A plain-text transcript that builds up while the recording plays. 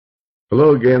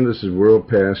Hello again, this is World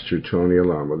Pastor Tony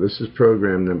Alamo. This is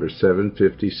program number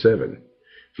 757. If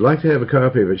you'd like to have a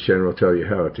copy of it, Sharon will tell you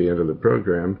how at the end of the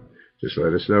program. Just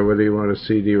let us know whether you want a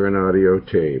CD or an audio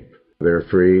tape. They're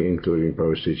free, including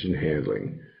postage and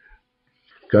handling.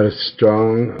 Got a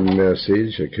strong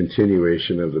message, a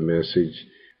continuation of the message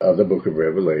of the book of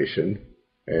Revelation.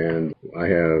 And I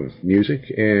have music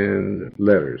and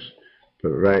letters.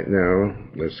 But right now,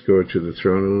 let's go to the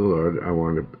throne of the Lord. I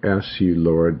want to ask you,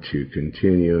 Lord, to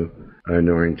continue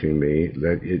anointing me.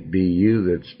 Let it be you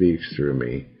that speaks through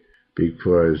me,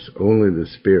 because only the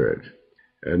Spirit,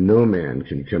 and no man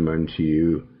can come unto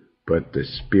you, but the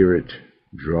Spirit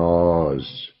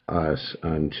draws us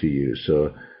unto you.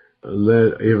 So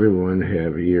let everyone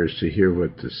have ears to hear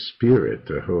what the Spirit,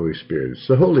 the Holy Spirit, it's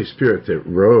the Holy Spirit that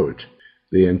wrote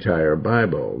the entire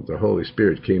Bible. The Holy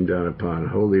Spirit came down upon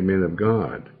holy men of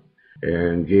God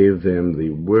and gave them the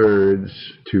words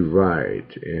to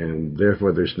write, and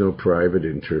therefore there's no private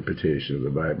interpretation of the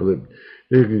Bible.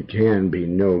 There can be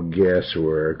no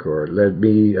guesswork, or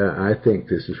I think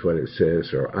this is what it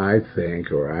says, or I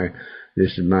think, or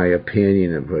this is my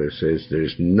opinion of what it says.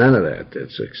 There's none of that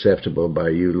that's acceptable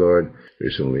by you, Lord.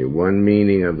 There's only one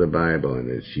meaning of the Bible, and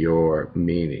it's your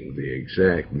meaning, the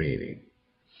exact meaning.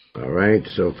 All right,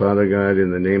 so Father God,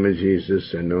 in the name of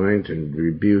Jesus, anoint and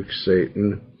rebuke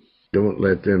Satan. Don't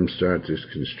let them start this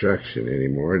construction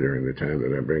anymore during the time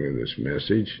that I'm bringing this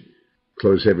message.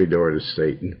 Close every door to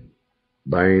Satan.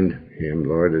 Bind him,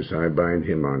 Lord, as I bind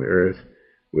him on earth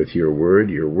with your word.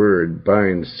 Your word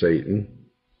binds Satan.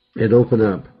 And open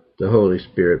up the Holy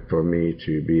Spirit for me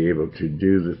to be able to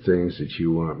do the things that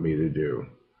you want me to do.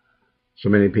 So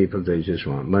many people, they just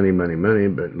want money, money, money,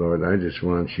 but Lord, I just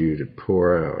want you to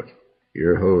pour out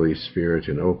your Holy Spirit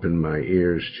and open my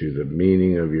ears to the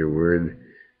meaning of your word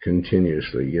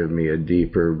continuously. Give me a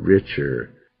deeper,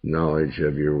 richer knowledge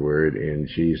of your word. In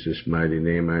Jesus' mighty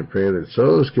name I pray that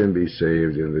souls can be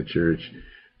saved in the church,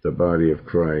 the body of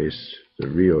Christ, the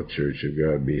real church of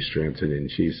God be strengthened. In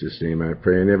Jesus' name I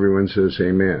pray, and everyone says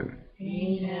amen.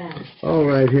 Amen. All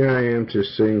right, here I am to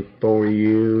sing for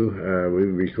you. We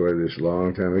recorded this a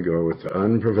long time ago with the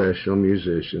unprofessional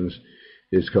musicians.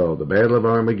 It's called The Battle of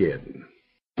Armageddon.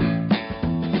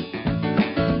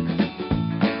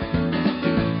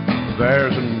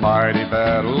 There's a mighty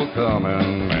battle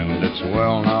coming, and it's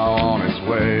well now on its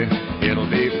way. It'll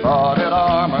be fought at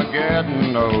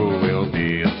Armageddon. Oh, it'll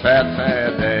be a sad,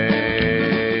 sad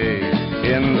day.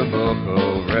 In the book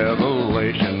of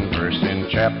Revelation, in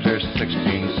chapter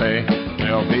 16 say,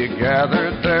 they'll be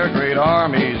gathered there great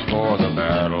armies for the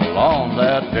battle on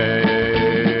that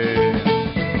day.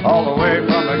 All the way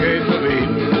from the gates of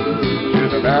Eden to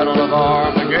the battle of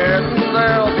Armageddon,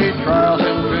 there'll be trials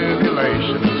and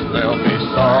tribulations, there'll be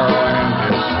sorrow and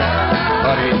despair.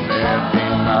 But he said, be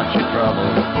not your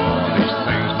trouble, for these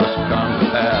things must come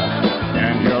to pass,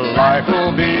 and your life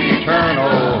will be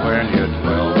eternal when you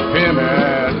dwell with him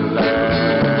at last.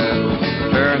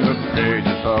 Turn the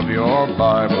pages of your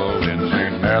Bible in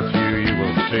St. Matthew you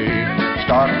will see.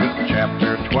 Start with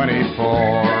chapter 24,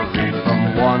 read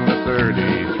from 1 to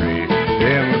 33.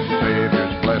 In the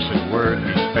Savior's blessed word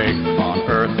he spake, on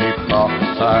earth he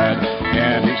prophesied,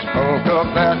 and he spoke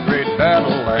of that great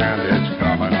battle, and it's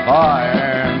coming by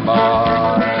and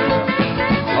by.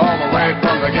 All the way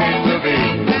from the gates of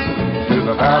Eden to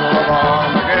the battle of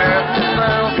Armageddon,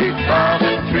 there'll be trials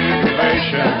and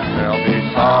tribulation, there'll be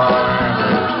sorrow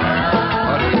and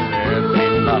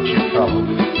not your trouble,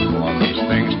 for these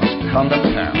things must come to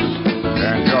pass,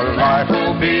 and your life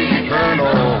will be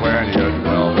eternal when you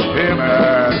dwell with him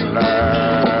at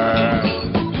last.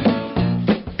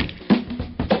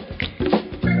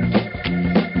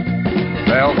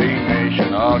 There'll be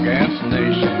nation against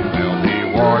nation, there'll be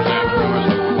wars and rumors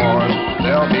of wars,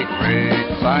 there'll be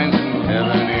great signs in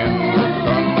heaven, in the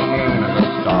sun, the moon, and the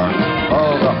stars.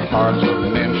 Oh, the hearts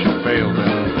of men shall fail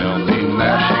them, there'll be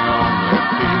gnashing on their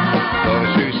teeth.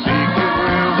 Those who seek it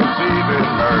will receive his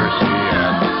mercy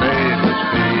at the Savior's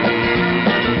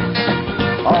feet.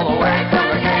 All the way from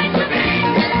the gates of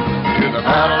Eden to the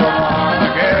battle of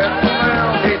Armageddon,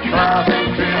 there'll be trials and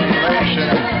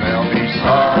tribulations, there'll be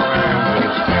sorrow and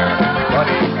despair. But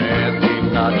he said, be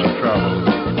not your trouble,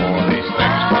 for these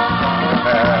things must come to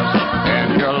pass,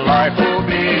 and your life will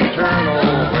be eternal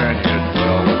when you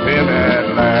dwell with him at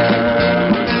last.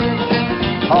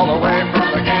 All the way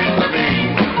from the gates of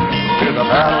Eden to the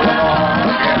battle of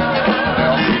Armageddon,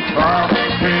 there'll be trials and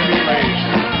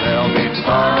tribulation, there'll be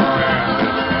sorrow and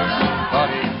despair. But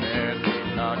he said, be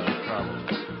not your trouble,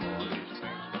 for these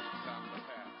things must come to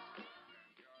pass.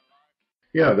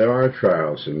 Yeah, there are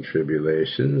trials and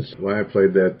tribulations. Why I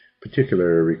played that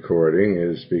particular recording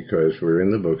is because we're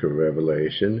in the book of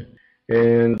Revelation,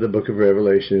 and the book of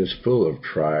Revelation is full of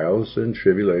trials and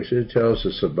tribulations. It tells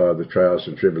us about the trials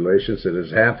and tribulations that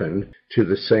has happened to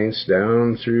the saints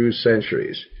down through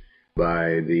centuries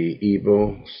by the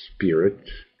evil spirit.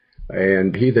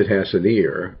 And he that has an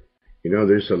ear,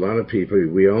 there's a lot of people,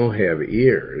 we all have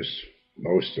ears,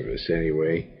 most of us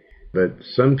anyway, but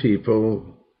some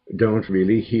people don't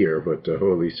really hear what the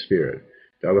Holy Spirit.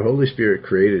 Now, the Holy Spirit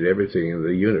created everything in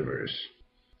the universe.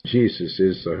 Jesus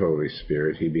is the Holy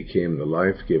Spirit. He became the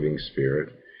life-giving Spirit,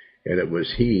 and it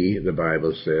was He, the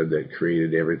Bible said, that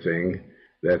created everything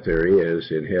that there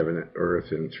is in heaven and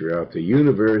earth and throughout the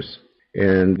universe,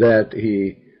 and that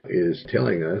He is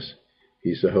telling us,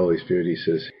 He's the Holy Spirit. He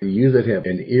says, you that have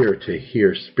an ear to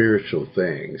hear spiritual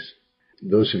things,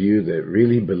 those of you that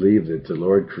really believe that the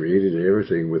Lord created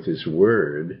everything with His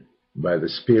Word by the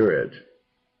Spirit,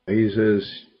 He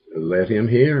says, let him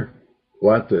hear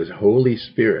what the Holy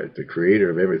Spirit, the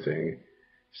Creator of everything,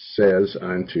 says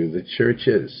unto the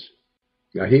churches.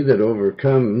 Now he that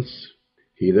overcometh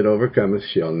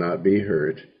shall not be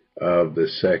hurt of the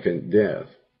second death.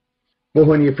 Well,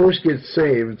 when you first get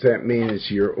saved, that means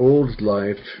your old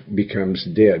life becomes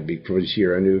dead because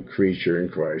you're a new creature in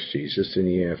Christ Jesus,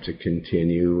 and you have to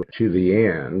continue to the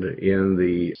end in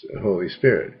the Holy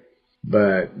Spirit.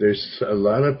 But there's a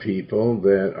lot of people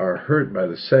that are hurt by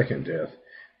the second death.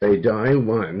 They die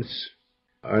once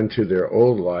unto their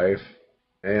old life,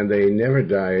 and they never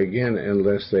die again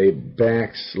unless they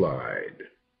backslide.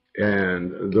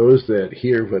 And those that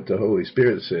hear what the Holy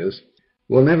Spirit says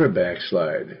will never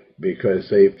backslide because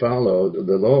they follow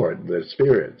the Lord, the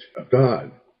Spirit of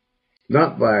God.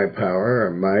 Not by power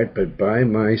or might, but by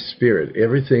my Spirit.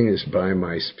 Everything is by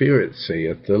my Spirit,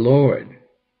 saith the Lord.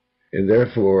 And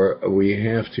therefore, we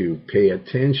have to pay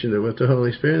attention to what the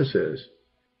Holy Spirit says.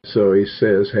 So he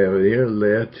says, have an ear,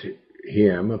 let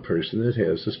him, a person that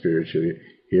has the Spirit,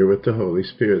 hear what the Holy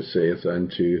Spirit saith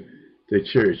unto the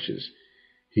churches.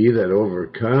 He that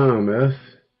overcometh,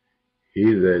 he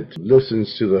that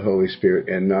listens to the Holy Spirit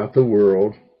and not the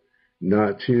world,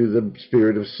 not to the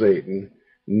spirit of Satan,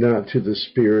 not to the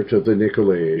spirit of the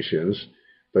Nicolaitans,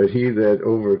 but he that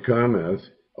overcometh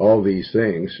all these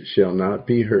things shall not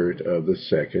be hurt of the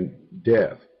second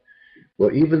death.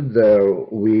 Well, even though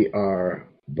we are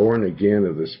born again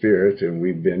of the Spirit and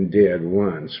we've been dead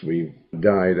once, we've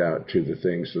died out to the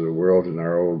things of the world in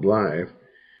our old life,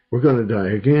 we're going to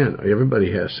die again.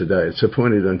 Everybody has to die. It's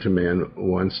appointed unto man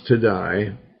once to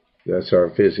die. That's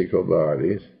our physical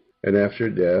bodies. And after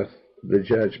death, the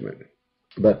judgment.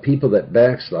 But people that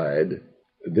backslide,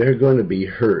 they're going to be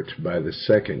hurt by the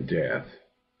second death.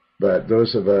 But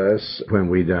those of us, when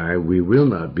we die, we will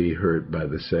not be hurt by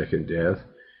the second death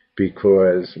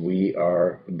because we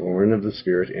are born of the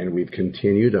Spirit and we've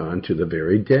continued on to the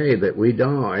very day that we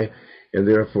die. And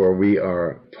therefore we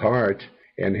are part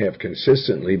and have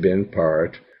consistently been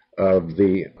part of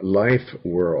the life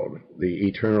world, the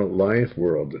eternal life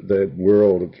world, the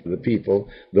world of the people,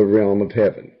 the realm of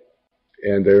heaven.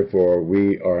 And therefore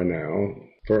we are now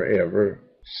forever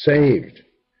saved.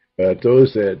 But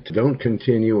those that don't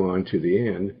continue on to the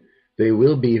end, they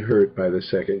will be hurt by the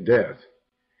second death.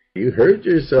 You hurt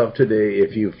yourself today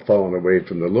if you've fallen away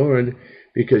from the Lord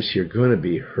because you're going to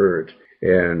be hurt.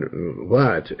 And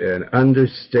what an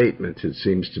understatement, it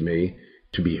seems to me,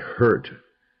 to be hurt.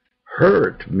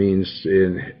 Hurt means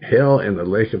in hell and the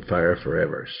lake of fire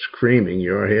forever, screaming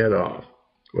your head off,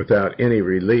 without any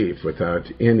relief, without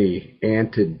any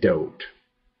antidote.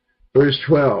 Verse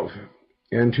 12,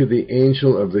 and to the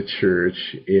angel of the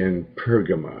church in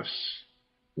Pergamos,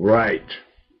 write,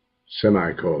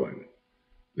 semicolon,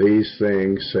 these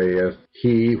things saith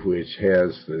he which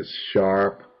has the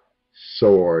sharp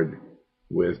sword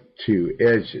with two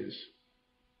edges.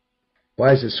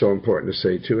 Why is it so important to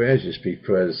say two edges?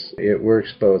 Because it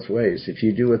works both ways. If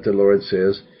you do what the Lord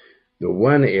says, the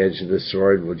one edge of the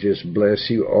sword will just bless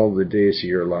you all the days of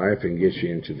your life and get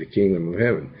you into the kingdom of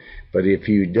heaven. But if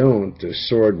you don't, the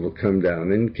sword will come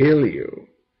down and kill you.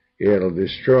 It'll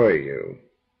destroy you.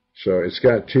 So it's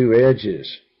got two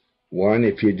edges. One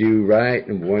if you do right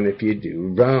and one if you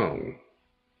do wrong.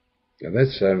 Now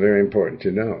that's very important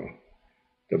to know.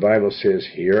 The Bible says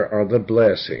here are the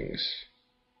blessings.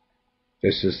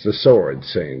 This is the sword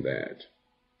saying that.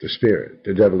 The Spirit,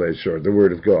 the double-edged sword, the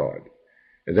Word of God.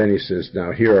 And then he says,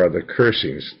 now here are the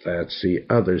cursings. That's the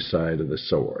other side of the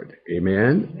sword.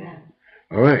 Amen? Amen.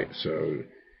 All right, so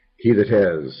he that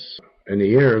has an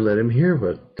ear, let him hear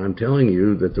what I'm telling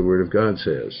you that the Word of God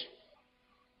says.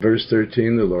 Verse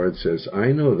 13, the Lord says, I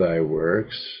know thy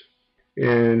works,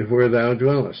 and where thou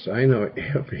dwellest. I know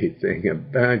everything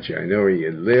about you. I know where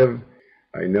you live.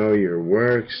 I know your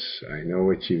works. I know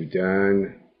what you've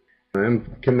done.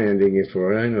 I'm commending you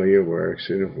for it. I know your works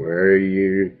and where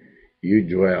you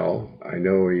dwell. I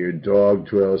know where your dog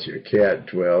dwells, your cat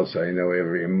dwells. I know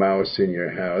every mouse in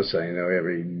your house. I know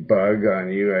every bug on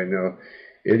you. I know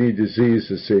any disease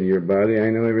that's in your body. I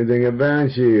know everything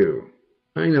about you.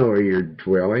 I know where you're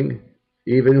dwelling,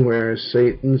 even where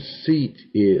Satan's seat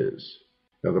is.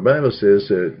 Now, the Bible says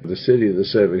that the city of the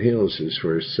seven hills is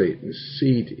where Satan's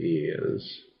seat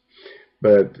is.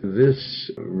 But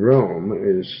this Rome,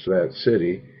 is that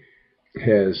city,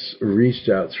 has reached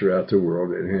out throughout the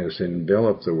world and has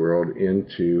enveloped the world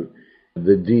into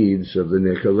the deeds of the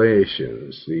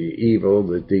Nicolaitans,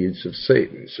 the deeds of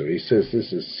Satan. So he says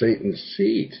this is Satan's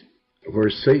seat, where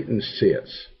Satan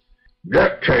sits,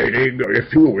 dictating,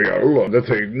 if you will, the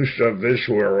things of this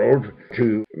world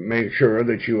to make sure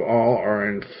that you all are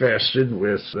infested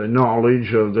with the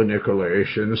knowledge of the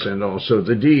Nicolaitans and also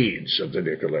the deeds of the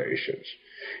Nicolaitans.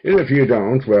 And if you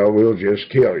don't, well, we'll just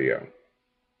kill you.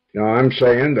 Now, I'm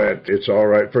saying that it's all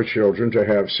right for children to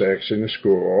have sex in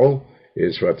school,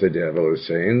 is what the devil is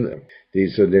saying.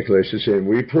 These are Nicolaitans saying,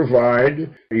 we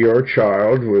provide your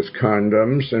child with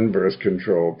condoms and birth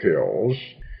control pills.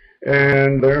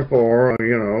 And therefore,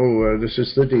 this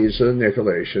is the deeds of the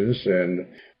Nicolaitans, and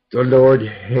the Lord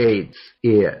hates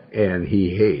it, and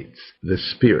he hates the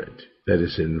spirit that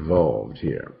is involved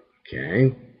here,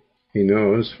 okay? He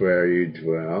knows where you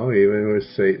dwell, even where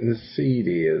Satan's seed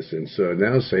is. And so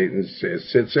now Satan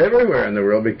sits everywhere in the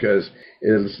world because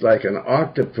it's like an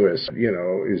octopus,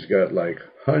 he's got like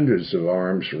hundreds of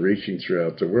arms reaching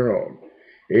throughout the world.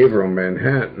 Averill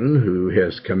Manhattan, who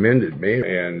has commended me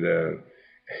and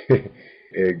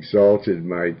exalted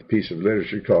my piece of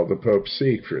literature called The Pope's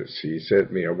Secrets. He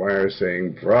sent me a wire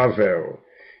saying, bravo,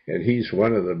 and he's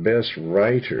one of the best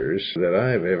writers that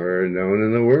I've ever known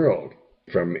in the world,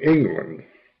 from England.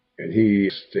 And he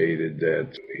stated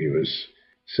that he was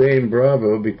saying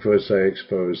bravo because I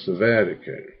exposed the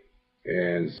Vatican.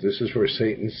 And this is where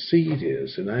Satan's seat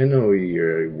is, and I know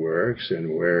your works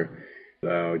and where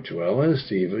thou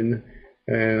dwellest even,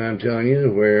 and I'm telling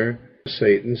you where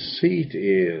Satan's seat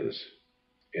is,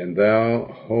 and thou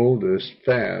holdest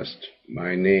fast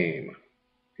my name.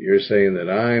 You're saying that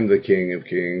I'm the King of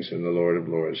Kings and the Lord of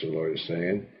Lords, the Lord is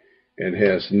saying, and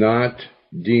has not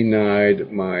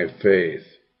denied my faith,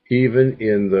 even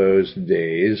in those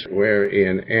days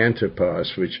wherein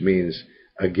Antipas, which means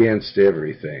against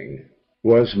everything,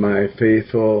 was my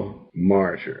faithful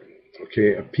martyr.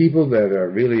 Okay, people that are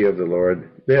really of the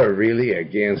Lord, they are really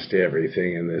against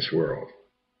everything in this world.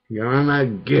 I'm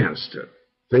against it.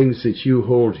 Things that you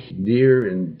hold near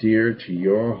and dear to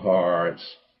your hearts,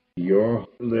 your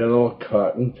little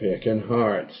cotton-picking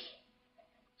hearts.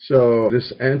 So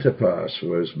this Antipas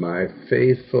was my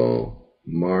faithful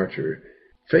martyr.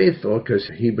 Faithful because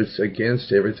he was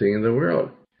against everything in the world.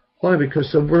 Why?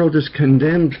 Because the world is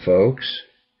condemned, folks.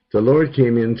 The Lord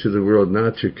came into the world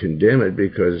not to condemn it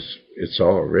because it's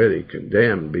already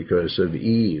condemned because of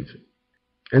Eve.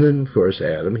 And then, of course,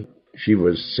 Adam. She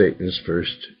was Satan's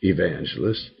first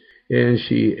evangelist, and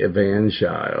she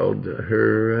evangelized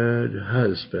her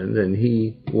husband, and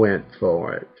he went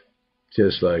for it,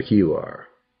 just like you are.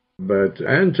 But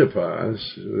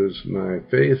Antipas was my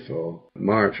faithful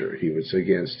martyr. He was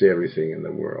against everything in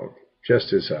the world,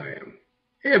 just as I am.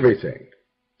 Everything.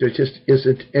 There just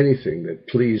isn't anything that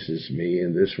pleases me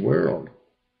in this world.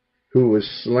 Who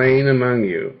was slain among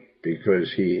you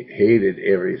because he hated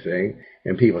everything.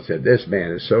 And people said, this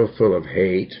man is so full of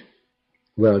hate.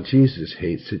 Well, Jesus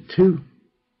hates it too.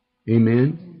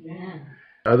 Amen? Amen.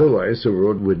 Otherwise, the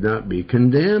world would not be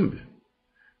condemned.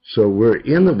 So we're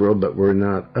in the world, but we're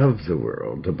not of the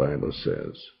world, the Bible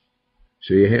says.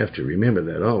 So you have to remember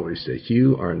that always, that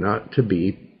you are not to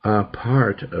be a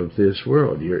part of this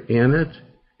world. You're in it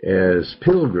as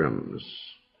pilgrims.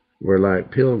 We're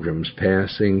like pilgrims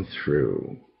passing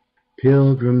through.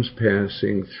 Pilgrims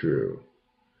passing through.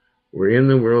 We're in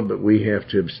the world, but we have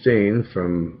to abstain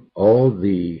from all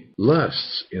the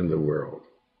lusts in the world.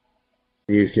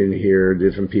 You can hear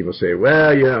different people say,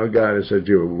 well, God is a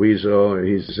weasel, and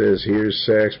he says, here's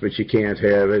sex, but you can't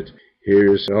have it.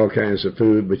 Here's all kinds of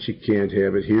food, but you can't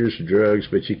have it. Here's drugs,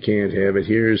 but you can't have it.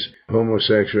 Here's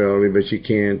homosexuality, but you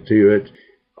can't do it.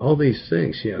 All these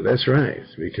things, that's right,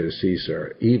 because these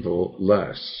are evil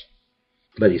lusts.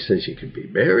 But he says you can be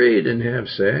married and have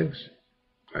sex.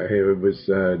 I was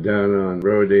down on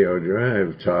Rodeo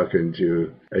Drive talking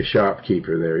to a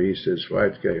shopkeeper there. He says,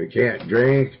 wife, you can't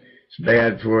drink, it's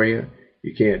bad for you.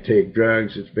 You can't take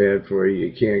drugs, it's bad for you.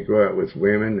 You can't go out with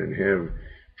women and have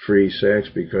free sex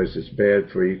because it's bad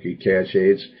for you, you could catch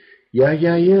AIDS.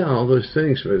 Yeah, all those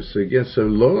things, but it's against the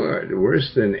Lord.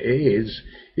 Worse than AIDS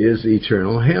is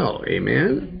eternal hell,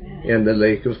 amen? And the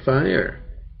lake of fire.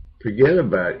 Forget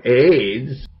about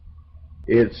AIDS.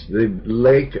 It's the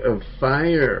lake of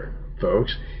fire,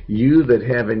 folks. You that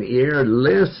have an ear,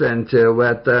 listen to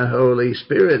what the Holy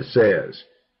Spirit says.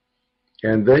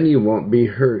 And then you won't be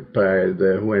hurt by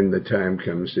when the time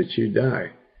comes that you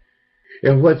die.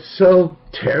 And what's so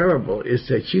terrible is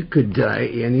that you could die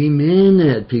any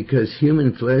minute because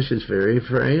human flesh is very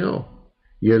frail.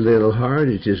 Your little heart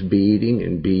is just beating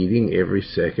and beating every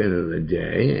second of the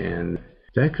day, and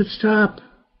that could stop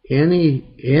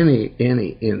any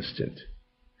instant.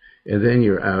 And then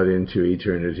you're out into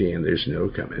eternity and there's no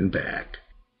coming back.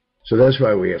 So that's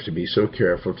why we have to be so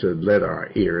careful to let our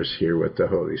ears hear what the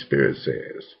Holy Spirit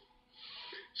says.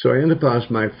 So Antipas,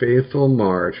 my faithful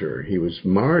martyr, he was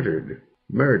murdered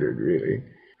really,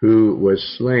 who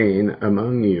was slain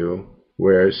among you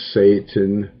where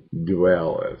Satan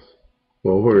dwelleth.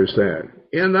 Well, where is that?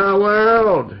 In the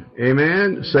world.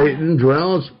 Amen? Satan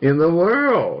dwells in the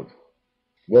world.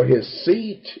 Well, his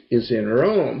seat is in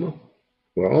Rome.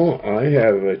 Well, I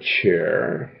have a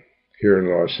chair here in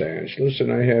Los Angeles,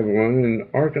 and I have one in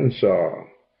Arkansas.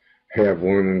 I have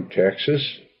one in Texas.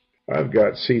 I've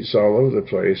got seats all over the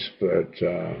place, but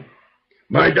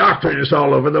my doctrine is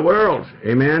all over the world.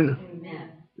 Amen?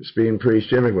 Amen. It's being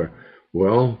preached everywhere.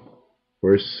 Well,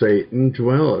 where Satan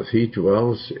dwelleth, he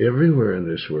dwells everywhere in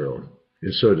this world.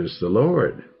 And so does the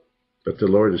Lord. But the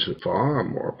Lord is far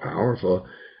more powerful.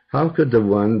 How could the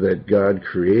one that God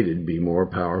created be more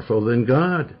powerful than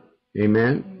God?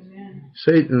 Amen? Amen.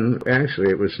 Satan, actually,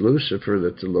 it was Lucifer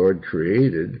that the Lord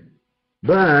created.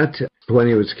 But when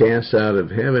he was cast out of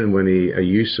heaven, when he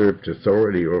usurped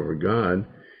authority over God,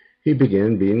 he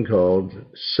began being called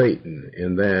Satan,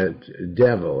 and that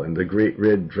devil, and the great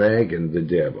red dragon, the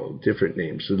devil, different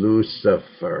names.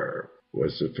 Lucifer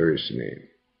was the first name.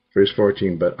 Verse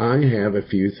 14, but I have a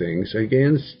few things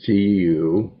against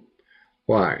you.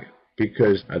 Why?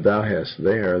 Because thou hast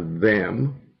there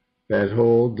them that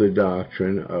hold the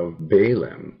doctrine of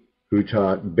Balaam, who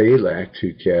taught Balac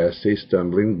to cast a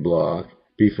stumbling block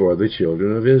before the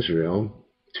children of Israel,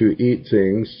 to eat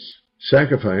things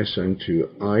sacrificed unto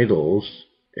idols,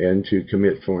 and to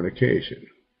commit fornication.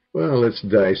 Well, let's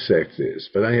dissect this.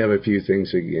 But I have a few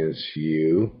things against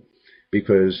you,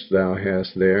 because thou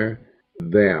hast there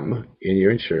them in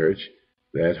your church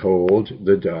that hold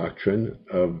the doctrine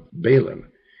of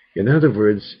Balaam. In other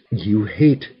words, you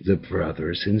hate the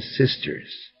brothers and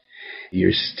sisters.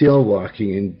 You're still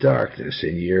walking in darkness,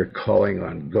 and you're calling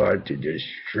on God to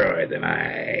destroy them. I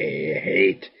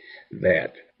hate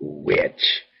that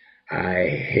witch. I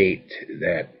hate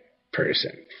that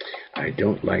person. I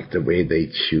don't like the way they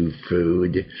chew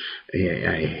food. I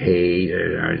hate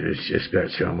it. It's just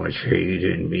got so much hate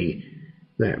in me.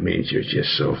 That means you're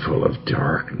just so full of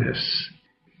darkness.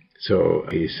 So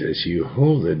he says, you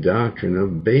hold the doctrine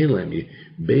of Balaam.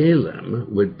 Balaam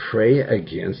would pray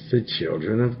against the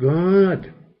children of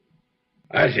God.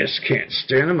 I just can't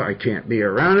stand them. I can't be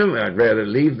around them. I'd rather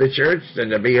leave the church than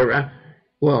to be around.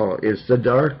 Well, it's the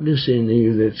darkness in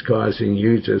you that's causing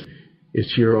you to,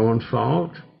 it's your own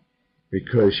fault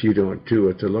because you don't do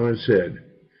what the Lord said.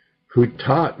 Who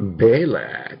taught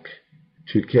Balac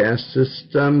to cast a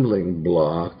stumbling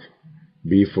block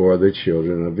before the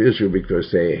children of Israel,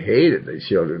 because they hated the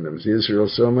children of Israel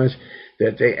so much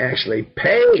that they actually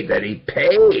paid, that he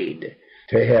paid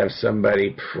to have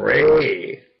somebody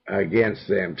pray against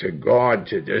them to God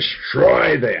to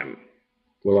destroy them.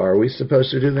 Well, are we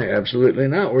supposed to do that? Absolutely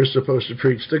not. We're supposed to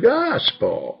preach the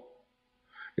gospel.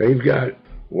 Now, you've got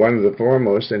one of the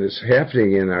foremost, and it's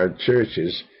happening in our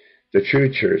churches, the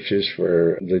true churches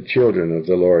where the children of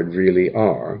the Lord really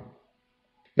are.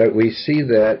 But we see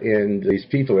that in these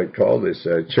people that call this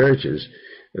churches,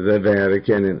 the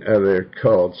Vatican and other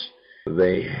cults,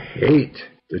 they hate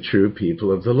the true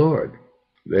people of the Lord.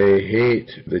 They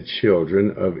hate the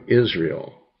children of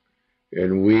Israel.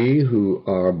 And we who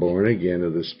are born again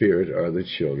of the Spirit are the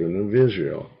children of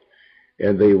Israel.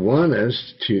 And they want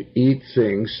us to eat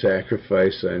things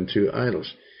sacrificed unto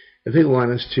idols. And they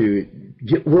want us to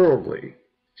get worldly,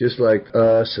 just like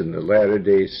us and the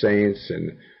Latter-day Saints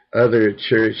and other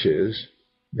churches.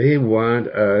 They want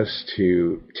us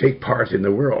to take part in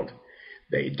the world.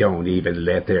 They don't even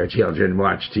let their children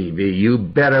watch TV. You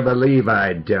better believe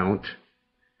I don't.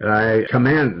 I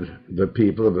commend the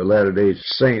people of the Latter-day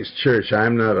Saints Church.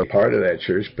 I'm not a part of that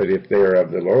church, but if they're of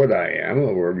the Lord, I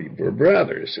am. We're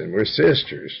brothers and we're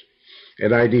sisters.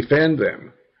 And I defend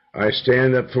them. I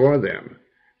stand up for them.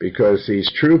 because these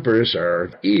troopers are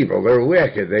evil, they're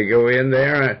wicked. They go in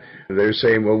there, they're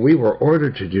saying, well, we were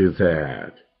ordered to do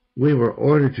that. We were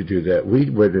ordered to do that. We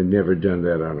would have never done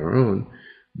that on our own.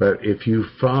 But if you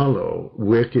follow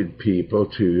wicked people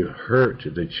to hurt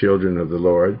the children of the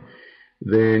Lord,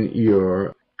 then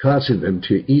you're causing them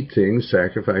to eat things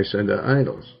sacrificed unto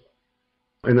idols.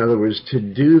 In other words, to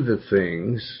do the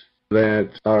things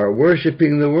that are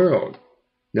worshiping the world.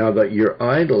 Now that your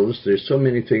idols, there's so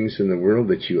many things in the world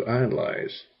that you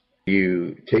idolize.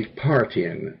 You take part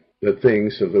in the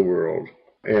things of the world,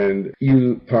 and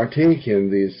you partake in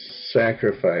these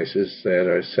sacrifices that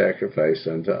are sacrificed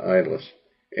unto idols,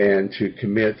 and to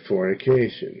commit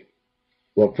fornication.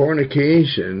 Well,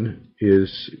 fornication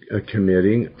is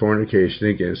committing fornication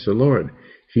against the Lord.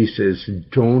 He says,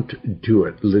 don't do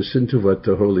it. Listen to what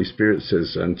the Holy Spirit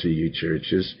says unto you,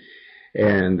 churches.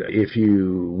 And if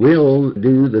you will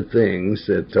do the things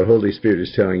that the Holy Spirit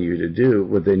is telling you to do,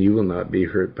 well, then you will not be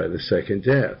hurt by the second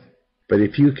death. But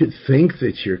if you could think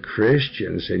that you're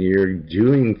Christians and you're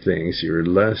doing things, you're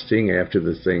lusting after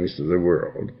the things of the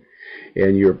world,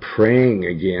 and you're praying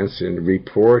against and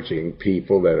reporting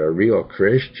people that are real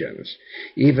Christians,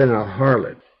 even a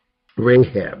harlot,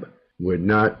 Rahab, would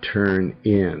not turn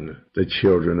in the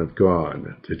children of God,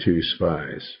 the two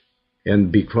spies.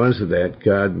 And because of that,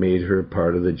 God made her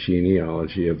part of the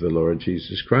genealogy of the Lord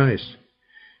Jesus Christ.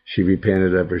 She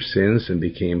repented of her sins and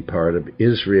became part of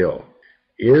Israel.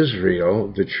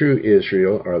 Israel, the true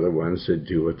Israel, are the ones that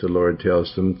do what the Lord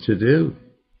tells them to do.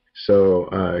 So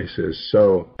he says,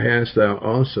 so hast thou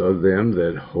also them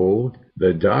that hold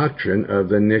the doctrine of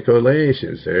the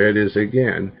Nicolaitans. There it is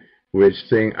again, which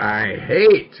thing I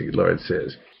hate, the Lord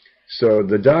says. So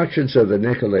the doctrines of the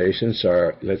Nicolaitans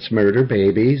are, let's murder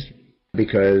babies,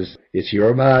 because it's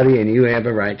your body and you have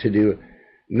a right to do it.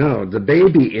 No, the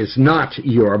baby is not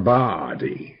your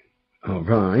body. All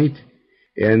right?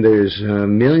 And there's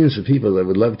millions of people that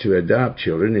would love to adopt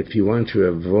children. If you want to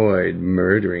avoid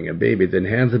murdering a baby, then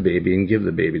have the baby and give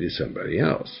the baby to somebody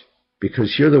else.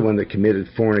 Because you're the one that committed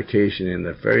fornication in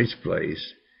the first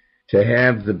place to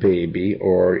have the baby,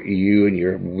 or you and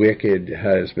your wicked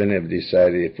husband have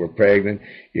decided if we're pregnant,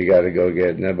 you got to go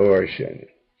get an abortion.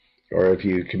 Or if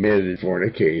you committed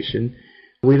fornication,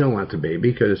 we don't want the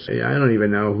baby because I don't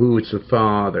even know who's the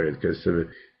father, because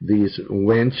these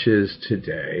wenches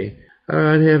today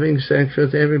are out having sex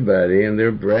with everybody and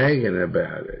they're bragging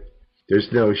about it. There's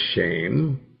no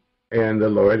shame, and the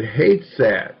Lord hates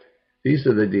that. These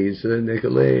are the deeds of the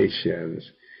Nicolaitans.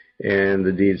 And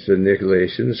the deeds of the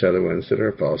Nicolaitans are the ones that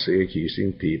are falsely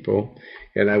accusing people.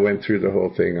 And I went through the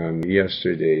whole thing on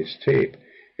yesterday's tape.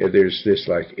 There's this,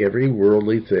 like every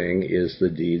worldly thing is the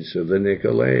deeds of the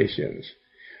Nicolaitans.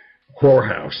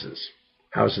 Whorehouses,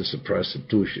 houses of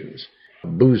prostitutions,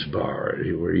 booze bar,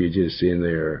 where you're just in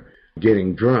there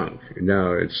getting drunk.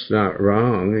 Now, it's not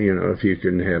wrong, if you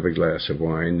can have a glass of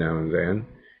wine now and then,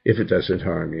 if it doesn't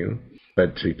harm you.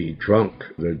 But to be drunk,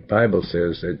 the Bible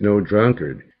says that no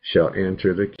drunkard shall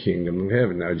enter the kingdom of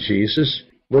heaven. Now, Jesus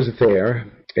was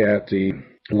there at the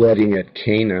wedding at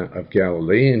Cana of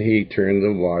Galilee, and he turned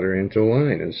the water into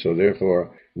wine. And so,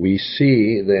 therefore, we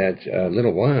see that a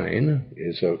little wine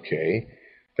is okay.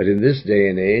 But in this day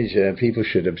and age, people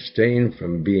should abstain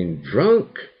from being drunk,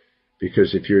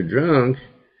 because if you're drunk,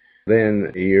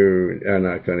 then you're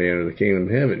not going to enter the kingdom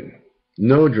of heaven.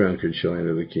 No drunkard shall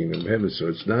enter the kingdom of heaven. So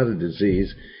it's not a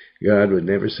disease. God would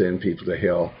never send people to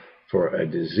hell for a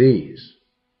disease.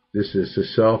 This is a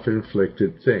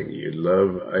self-inflicted thing. You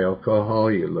love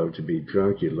alcohol, you love to be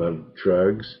drunk, you love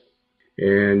drugs,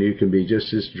 and you can be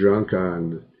just as drunk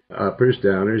on uppers,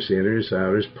 downers, inners,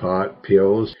 outers, pot,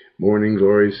 pills, morning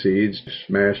glory seeds,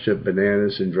 smashed up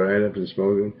bananas and dried up and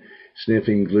smoking,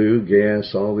 sniffing glue,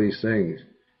 gas, all these things.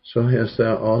 So hast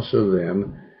thou also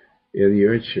them in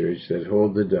your church that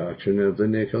hold the doctrine of the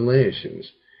Nicolaitans.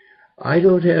 I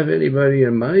don't have anybody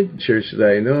in my church that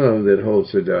I know of that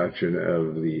holds the doctrine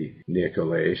of the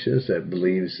Nicolaitans, that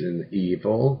believes in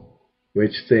evil,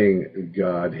 which thing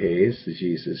God hates,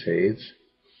 Jesus hates.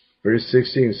 Verse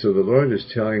 16, so the Lord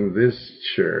is telling this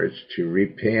church to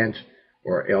repent,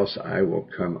 or else I will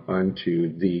come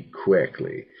unto thee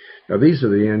quickly. Now, these are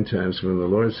the end times. When the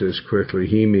Lord says quickly,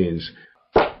 he means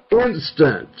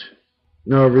instant.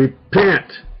 Now,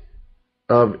 repent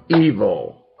of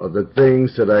evil, of the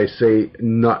things that I say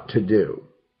not to do.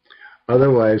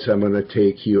 Otherwise, I'm going to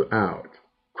take you out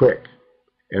quick,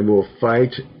 and we'll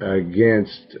fight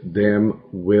against them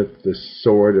with the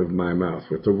sword of my mouth,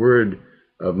 with the word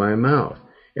of my mouth.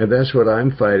 And that's what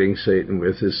I'm fighting Satan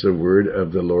with, is the word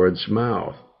of the Lord's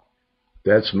mouth.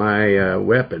 That's my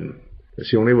weapon.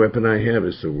 That's the only weapon I have,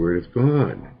 is the word of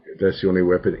God. That's the only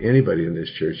weapon anybody in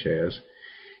this church has,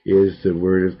 is the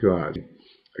Word of God.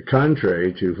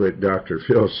 Contrary to what Dr.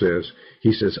 Phil says,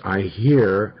 he says, I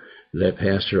hear that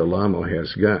Pastor Alamo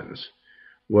has guns.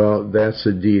 Well, that's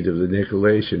the deed of the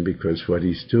Nicolaitan, because what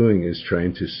he's doing is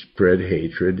trying to spread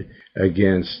hatred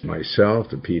against myself,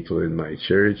 the people in my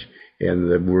church,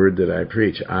 and the word that I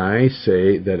preach. I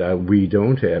say that we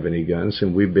don't have any guns,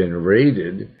 and we've been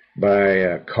raided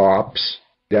by cops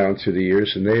down through the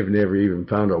years, and they've never even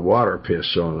found a water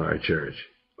pistol in our church.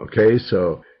 Okay,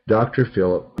 so Dr.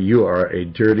 Philip, you are a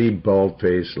dirty,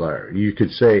 bald-faced liar. You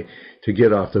could say, to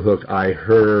get off the hook, I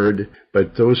heard,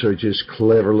 but those are just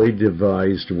cleverly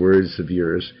devised words of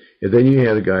yours. And then you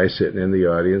had a guy sitting in the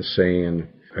audience saying,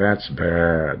 that's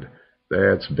bad.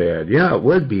 That's bad. Yeah, it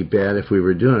would be bad if we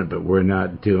were doing it, but we're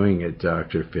not doing it,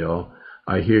 Dr. Phil.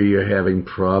 I hear you're having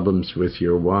problems with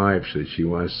your wife, that she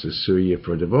wants to sue you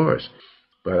for divorce.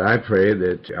 But I pray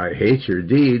that I hate your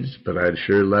deeds, but I'd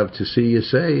sure love to see you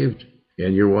saved,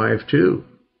 and your wife too.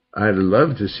 I'd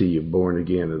love to see you born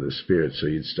again of the Spirit so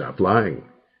you'd stop lying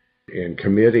and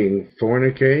committing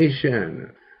fornication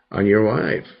on your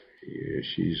wife.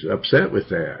 She's upset with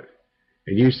that.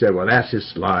 And you said, well, that's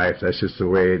just life. That's just the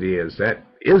way it is. That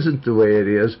isn't the way it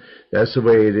is. That's the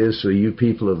way it is for you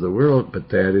people of the world, but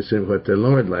that isn't what the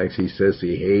Lord likes. He says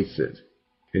he hates it.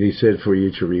 And he said for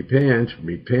you to repent,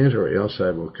 or else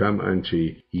I will come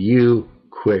unto you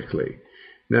quickly.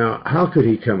 Now, how could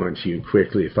he come unto you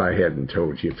quickly if I hadn't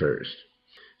told you first?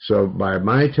 So by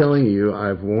my telling you,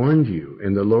 I've warned you,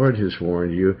 and the Lord has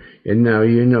warned you, and now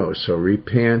you know. So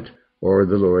repent, or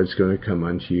the Lord's going to come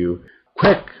unto you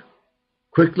quick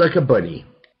like a bunny.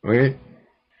 Okay?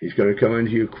 He's going to come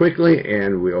unto you quickly,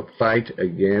 and we'll fight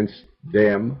against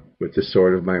them with the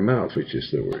sword of my mouth, which is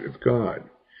the word of God.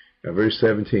 Now, verse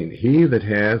 17, he that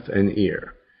hath an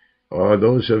ear, or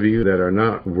those of you that are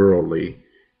not worldly,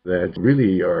 that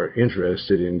really are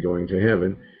interested in going to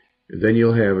heaven, then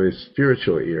you'll have a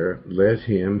spiritual ear. Let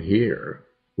him hear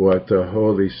what the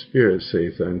Holy Spirit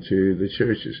saith unto the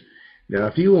churches. Now,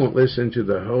 if you won't listen to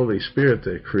the Holy Spirit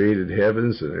that created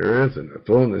heavens and earth and the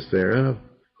fullness thereof,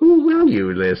 who will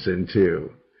you listen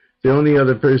to? The only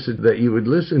other person that you would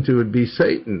listen to would be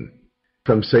Satan,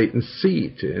 from Satan's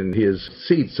seat, and his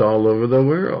seats all over the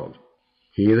world.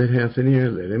 He that hath an ear,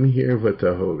 let him hear what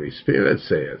the Holy Spirit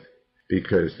saith,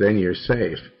 because then you're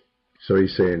safe. So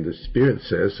he's saying the Spirit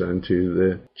says unto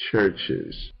the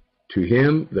churches, to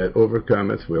him that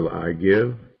overcometh will I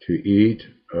give to eat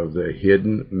of the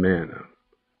hidden manna.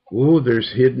 Oh,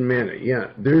 there's hidden manna.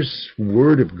 Yeah, there's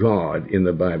Word of God in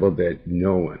the Bible that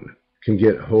no one can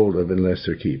get hold of unless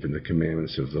they're keeping the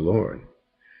commandments of the Lord.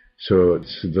 So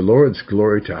it's the Lord's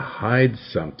glory to hide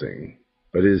something,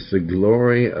 but it is the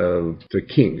glory of the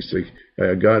kings.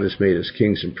 God has made us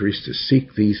kings and priests to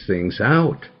seek these things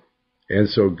out. And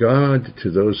so God,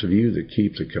 to those of you that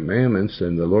keep the commandments,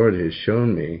 and the Lord has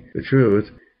shown me the truth,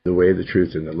 the way, the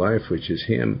truth, and the life, which is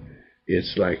Him,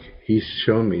 it's like He's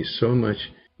shown me so much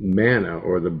manna,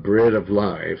 or the bread of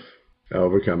life.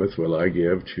 Overcometh will I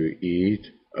give to eat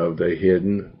of the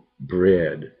hidden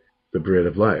bread, the bread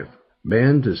of life.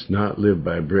 Man does not live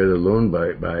by bread alone,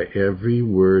 by every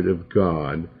word of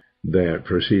God that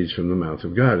proceeds from the mouth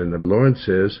of God. And the Lord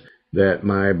says that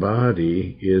my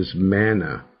body is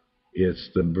manna. It's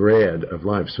the bread of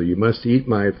life. So you must eat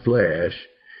my flesh,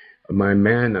 my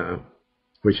manna,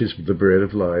 which is the bread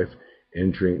of life,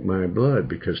 and drink my blood,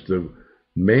 because the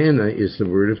manna is the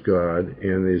word of God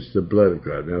and is the blood of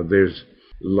God. Now there's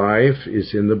life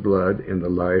is in the blood, and the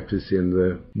life is in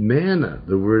the manna,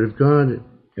 the word of God,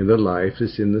 and the life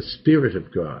is in the Spirit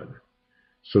of God.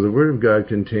 So the Word of God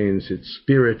contains its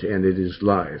Spirit, and it is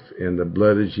life. And the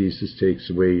blood of Jesus takes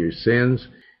away your sins,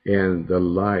 and the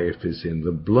life is in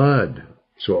the blood.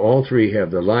 So all three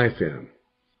have the life in them.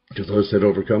 To those that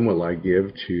overcome will I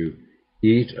give to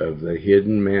eat of the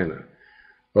hidden manna.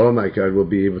 Oh my God, we'll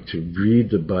be able to read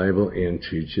the Bible and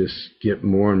to just get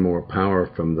more and more power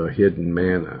from the hidden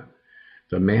manna.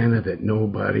 The manna that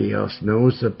nobody else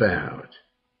knows about.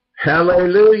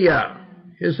 Hallelujah!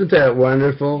 Isn't that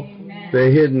wonderful? Amen.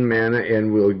 The hidden manna,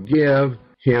 and will give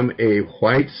him a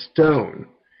white stone,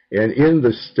 and in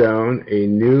the stone a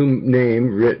new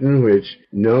name written, which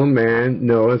no man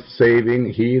knoweth,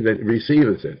 saving he that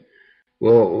receiveth it.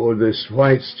 Well, this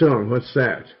white stone, what's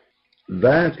that?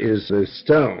 That is the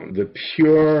stone, the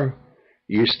pure.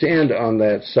 You stand on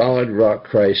that solid rock,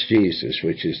 Christ Jesus,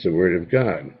 which is the Word of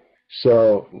God.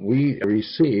 So we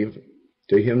receive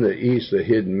to him that eats the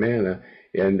hidden manna,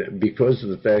 and because of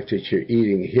the fact that you're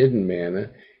eating hidden manna,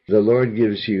 the Lord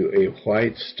gives you a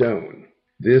white stone.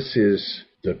 This is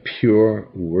the pure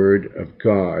Word of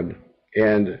God,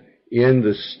 and in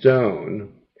the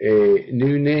stone a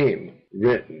new name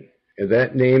written, and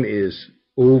that name is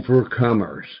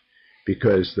overcomers,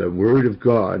 because the Word of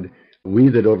God, we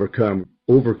that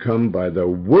overcome by the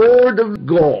Word of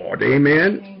God,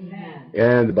 amen? Amen.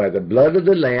 And by the blood of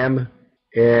the Lamb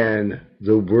and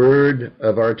the word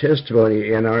of our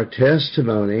testimony, and our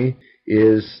testimony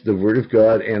is the Word of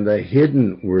God and the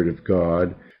hidden Word of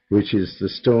God, which is the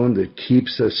stone that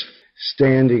keeps us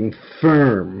standing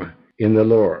firm in the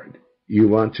Lord. You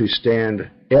want to stand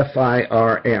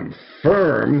F-I-R-M,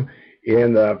 firm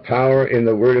in the power in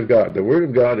the Word of God. The Word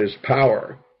of God is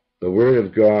power. The Word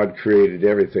of God created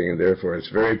everything, and therefore it's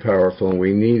very powerful, and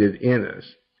we need it in us.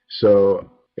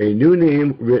 So, a new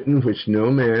name written which no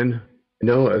man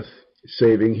knoweth,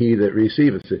 saving he that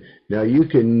receiveth it. Now, you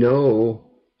can know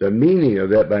the meaning of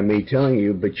that by me telling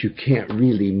you, but you can't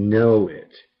really know it.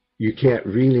 You can't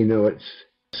really know it,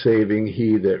 saving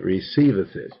he that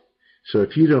receiveth it. So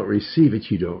if you don't receive it,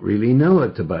 you don't really know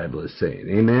what the Bible is saying.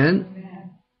 Amen?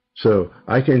 Amen. So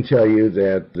I can tell you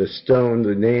that the stone,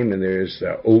 the name in there is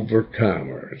the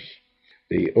overcomers.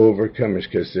 The overcomers,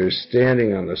 because they're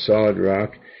standing on the solid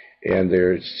rock, and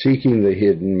they're seeking the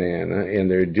hidden manna, and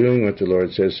they're doing what the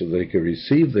Lord says so they can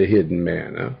receive the hidden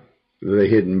manna, the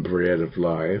hidden bread of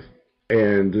life.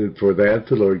 And for that,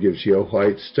 the Lord gives you a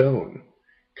white stone,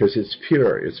 because it's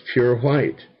pure. It's pure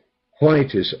white.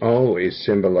 White is always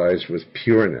symbolized with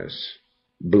pureness.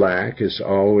 Black is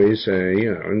always,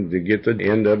 to get the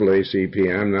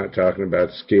NAACP, I'm not talking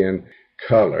about skin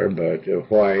color, but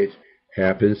white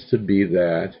happens to be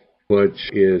that which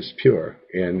is pure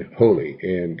and holy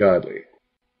and godly,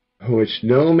 which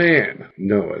no man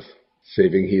knoweth,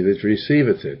 saving he that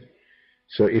receiveth it.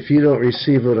 So if you don't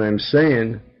receive what I'm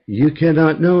saying, you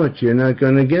cannot know it. You're not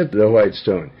going to get the white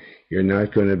stone. You're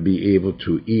not going to be able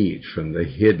to eat from the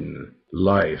hidden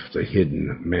life, the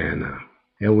hidden manna.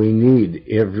 And we need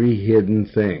every hidden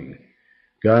thing.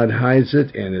 God hides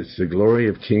it, and it's the glory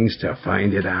of kings to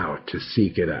find it out, to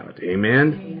seek it out.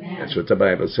 Amen? Amen. That's what the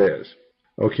Bible says.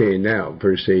 Okay, now,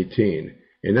 verse 18.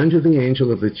 And unto the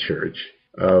angel of the church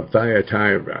of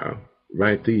Thyatira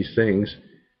write these things,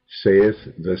 saith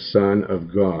the Son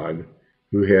of God,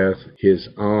 who hath his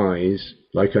eyes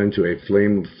like unto a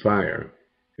flame of fire,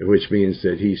 which means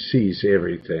that he sees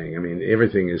everything. I mean,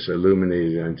 everything is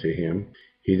illuminated unto him.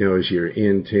 He knows your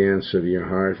intents of your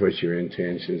heart, what your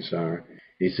intentions are.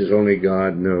 He says only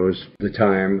God knows the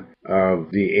time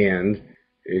of the end,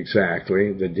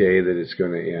 exactly, the day that it's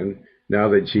going to end. Now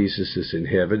that Jesus is in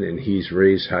heaven and he's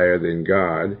raised higher than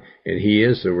God, and he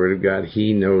is the Word of God,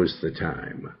 he knows the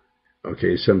time.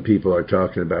 Okay, some people are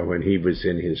talking about when he was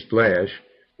in his flesh,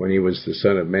 when he was the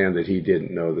Son of Man, that he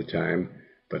didn't know the time,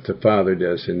 but the Father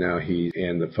does, and now he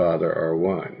and the Father are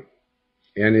one.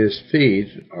 And his feet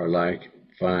are like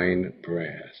fine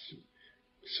brass.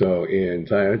 So in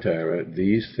Thyatira,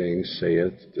 these things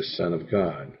saith the Son of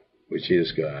God, which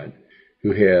is God,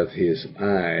 who hath his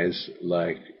eyes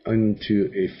like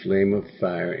unto a flame of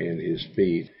fire, and his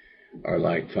feet are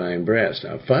like fine brass.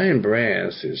 Now, fine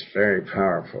brass is very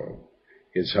powerful.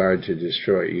 It's hard to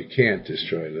destroy. You can't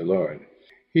destroy the Lord.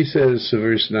 He says,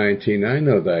 verse 19, I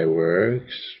know thy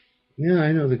works. Yeah,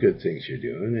 I know the good things you're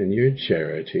doing, and your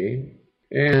charity,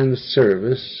 and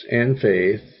service, and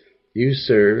faith. You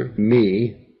serve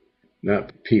me,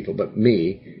 not people, but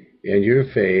me, and your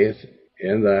faith,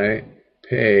 and thy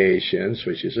patience,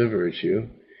 which is a virtue,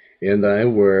 and thy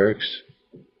works,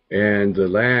 and the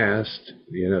last,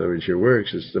 in other words, your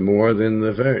works, is the more than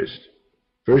the first.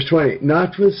 Verse 20,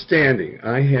 notwithstanding,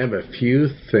 I have a few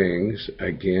things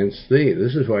against thee.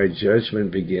 This is why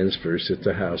judgment begins first at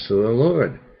the house of the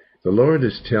Lord. The Lord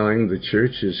is telling the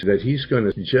churches that he's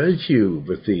going to judge you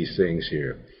with these things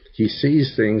here. He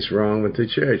sees things wrong with the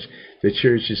church. The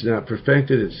church has not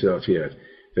perfected itself yet.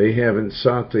 They haven't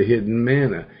sought the hidden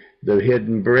manna, the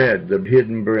hidden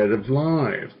bread of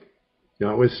life.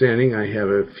 Notwithstanding, I have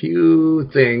a few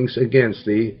things against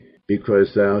thee,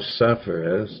 because thou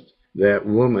sufferest that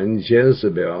woman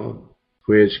Jezebel,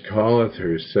 which calleth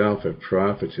herself a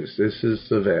prophetess. This is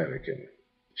the Vatican.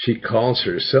 She calls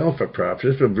herself a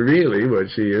prophetess, but really what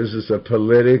she is a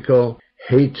political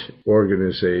hate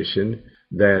organization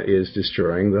that is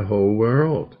destroying the whole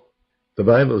world. The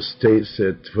Bible states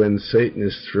that when Satan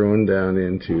is thrown down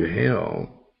into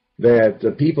hell, that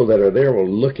the people that are there will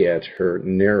look at her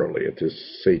narrowly, at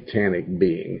this satanic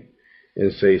being,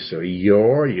 and say, so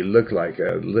you look like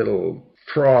a little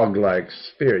frog-like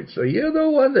spirit, so you're the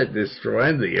one that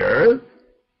destroyed the earth?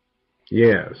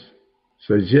 Yes.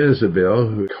 So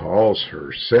Jezebel, who calls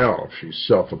herself, she's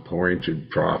self-appointed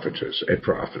prophetess, a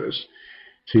prophetess,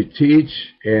 to teach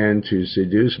and to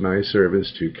seduce my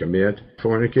servants to commit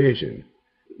fornication.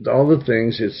 All the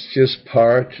things, it's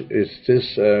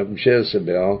this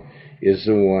Jezebel is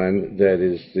the one that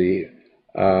is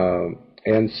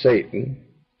and Satan,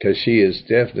 because she is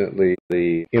definitely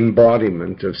the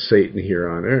embodiment of Satan here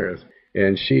on earth,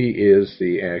 and she is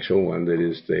the actual one that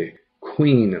is the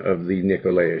queen of the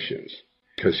Nicolaitans,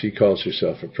 because she calls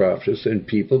herself a prophetess, and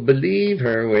people believe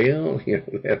her. Well,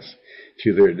 that's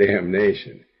to their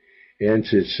damnation. And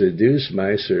to seduce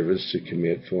my servants to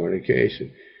commit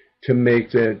fornication, to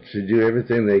do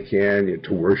everything they can,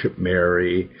 to worship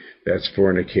Mary, that's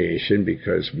fornication,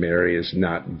 because Mary is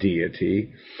not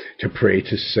deity, to pray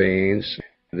to saints,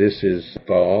 this is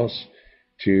false,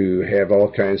 to have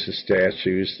all kinds of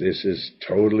statues, this is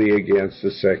totally against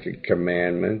the second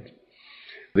commandment.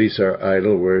 These are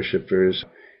idol worshippers,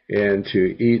 and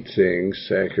to eat things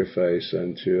sacrificed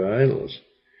unto idols.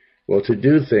 Well, to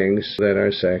do things that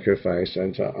are sacrificed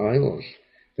unto idols,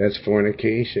 that's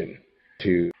fornication.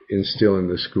 To instill in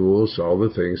the schools all the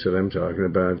things that I'm talking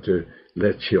about, to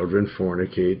let children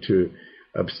fornicate, to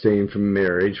abstain from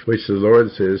marriage, which the Lord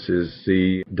says is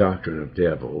the doctrine of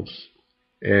devils.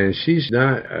 And she's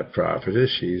not a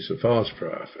prophetess, she's a false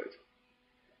prophet.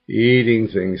 Eating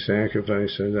things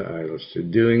sacrificed unto idols, to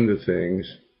doing the things,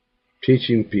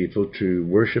 teaching people to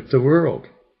worship the world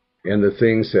and the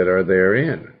things that are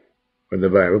therein. When the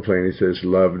Bible plainly says,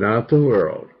 love not the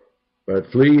world,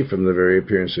 but flee from the very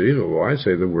appearance of evil. Well, I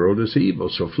say the world is evil,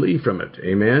 so flee from it.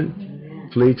 Amen? Amen.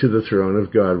 Flee to the throne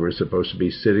of God. We're supposed to be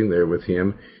sitting there with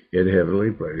Him in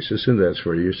heavenly places, and that's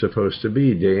where you're supposed to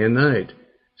be day and night,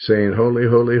 saying, holy,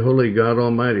 holy, holy God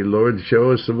Almighty, Lord,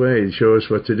 show us the way, show us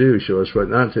what to do, show us what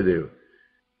not to do.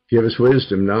 Give us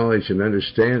wisdom, knowledge, and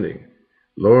understanding.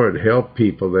 Lord, help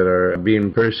people that are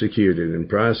being persecuted and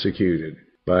prosecuted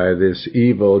by this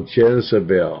evil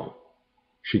Jezebel.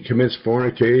 She commits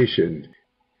fornication.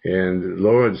 And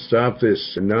Lord, stop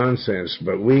this nonsense.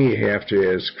 But we have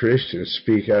to, as Christians,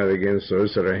 speak out against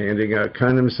those that are handing out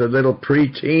condoms to little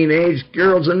pre-teenage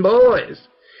girls and boys.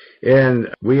 And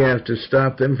we have to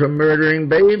stop them from murdering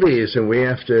babies. And we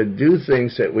have to do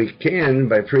things that we can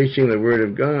by preaching the Word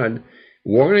of God,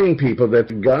 warning people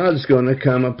that God's going to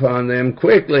come upon them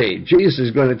quickly. Jesus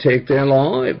is going to take their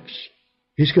lives.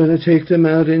 He's going to take them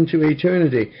out into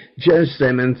eternity, judge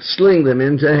them and sling them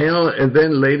into hell, and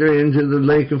then later into the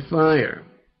lake of fire.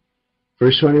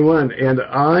 Verse 21, and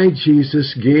I,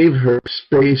 Jesus, gave her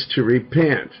space to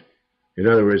repent. In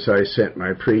other words, I sent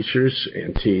my preachers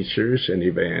and teachers and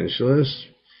evangelists,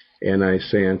 and I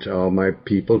sent all my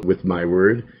people with my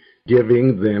word,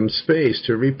 giving them space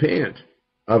to repent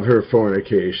of her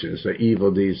fornications, the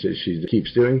evil deeds that she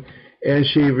keeps doing, and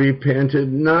she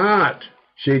repented not.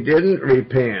 She didn't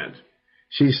repent.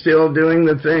 She's still doing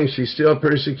the things. She's still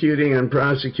persecuting and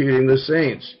prosecuting the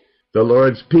saints, the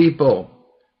Lord's people.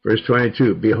 Verse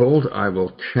 22, behold, I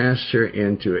will cast her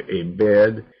into a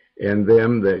bed, and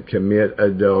them that commit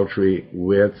adultery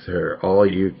with her, all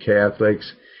you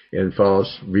Catholics and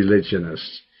false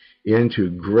religionists,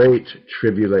 into great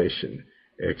tribulation,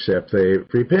 except they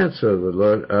repent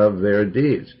of their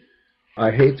deeds.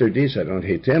 I hate their deeds. I don't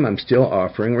hate them. I'm still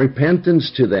offering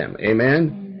repentance to them.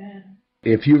 Amen? Amen.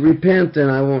 If you repent, then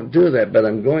I won't do that, but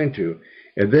I'm going to.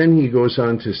 And then he goes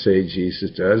on to say,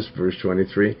 Jesus does, verse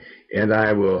 23, and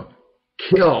I will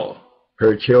kill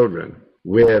her children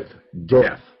with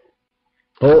death.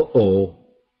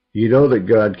 You know that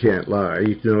God can't lie.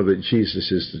 You know that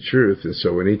Jesus is the truth. And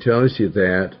so when he tells you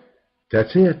that,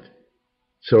 that's it.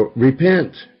 So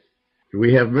repent.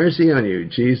 We have mercy on you.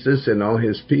 Jesus and all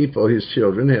his people, his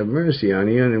children, have mercy on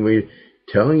you. And we're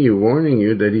telling you, warning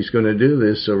you that he's going to do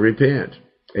this, so repent.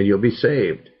 And you'll be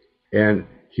saved. And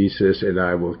he says, and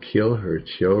I will kill her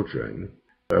children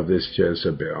of this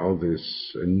Jezebel,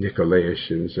 this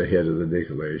Nicolaitans, the head of the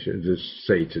Nicolaitans, this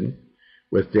Satan,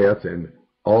 with death. And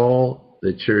all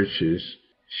the churches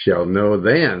shall know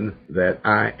then that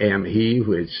I am he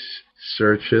which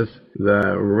searcheth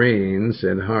the reins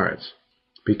and hearts.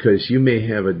 Because you may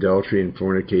have adultery and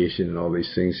fornication and all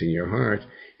these things in your heart,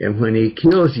 and when he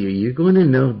kills you, you're going to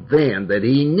know then that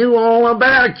he knew all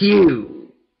about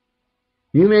you.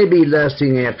 You may be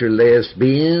lusting after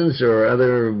lesbians or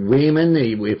other women,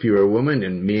 if you're a woman,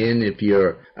 and men if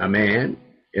you're a man,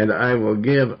 and I will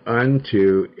give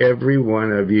unto every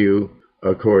one of you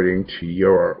according to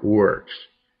your works.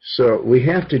 So we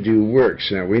have to do works.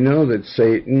 Now, we know that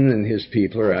Satan and his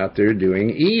people are out there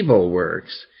doing evil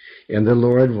works. And the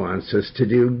Lord wants us to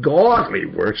do godly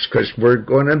works because we're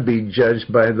going to be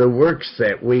judged by the works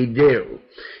that we do.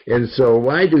 And so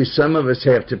why do some of us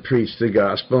have to preach the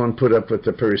gospel and put up with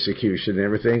the persecution and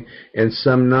everything, and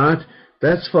some not?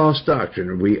 That's false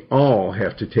doctrine. We all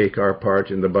have to take our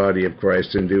part in the body of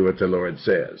Christ and do what the Lord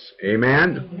says.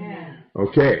 Amen? Amen.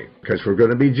 Okay, because we're going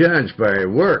to be judged by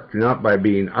work, not by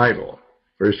being idle.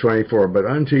 Verse 24, but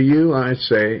unto you I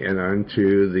say, and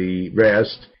unto the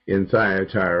rest in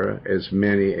Thyatira, as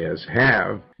many as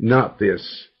have not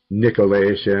this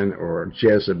Nicolaitan or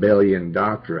Jezebelian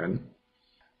doctrine,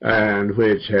 and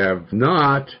which have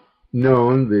not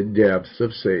known the depths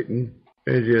of Satan,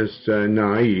 and just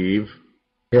naive,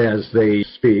 as they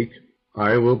speak,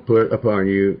 I will put upon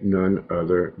you none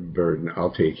other burden.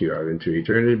 I'll take you out into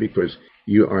eternity, because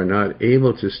you are not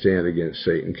able to stand against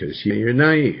Satan, because you're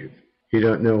naive. You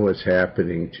don't know what's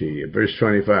happening to you. Verse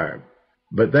 25,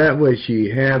 but that which ye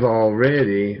have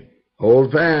already,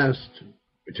 hold fast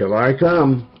till I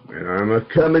come, and I'm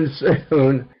a-coming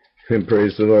soon. And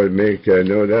praise the Lord, make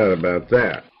no doubt about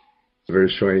that.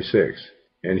 Verse 26,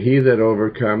 and he that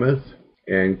overcometh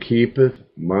and keepeth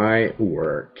my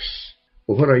works.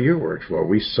 Well, what are your works? Well,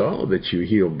 we saw that you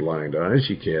healed blind eyes,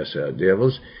 you cast out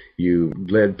devils, you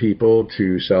led people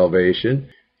to salvation.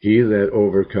 He that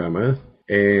overcometh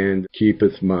and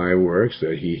keepeth my works,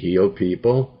 that he healed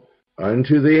people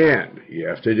unto the end. You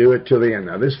have to do it till the end.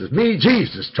 Now, this is me,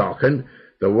 Jesus, talking,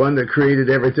 the one that created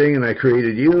everything, and I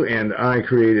created you, and I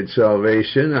created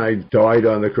salvation. I died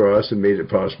on the cross and made it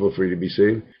possible for you to be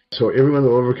saved. So everyone that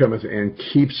overcometh and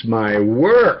keeps my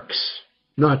works,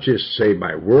 not just say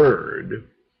my word,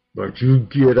 but you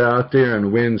get out there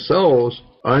and win souls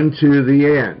unto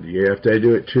the end. You have to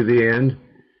do it to the end.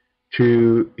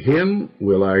 To him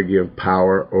will I give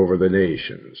power over the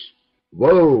nations.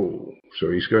 Whoa!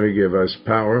 So he's going to give us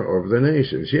power over the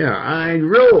nations. Yeah, I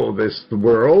rule this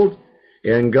world.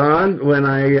 And God, when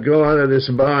I go out of this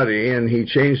body, and he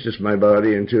changes my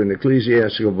body into an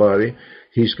ecclesiastical body,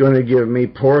 he's going to give me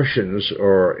portions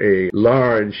or a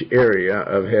large area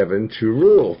of heaven to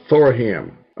rule for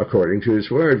him, according to his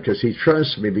word, because he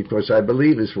trusts me, because I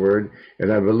believe his word,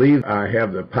 and I believe I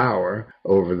have the power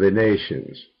over the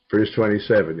nations. Verse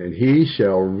 27, and he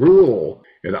shall rule,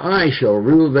 and I shall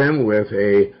rule them with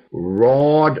a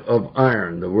rod of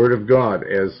iron, the word of God,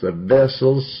 as the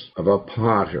vessels of a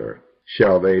potter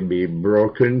shall they be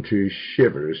broken to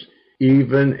shivers,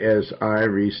 even as I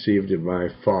received of my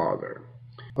Father.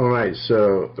 All right,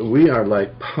 so we are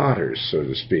like potters, so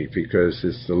to speak, because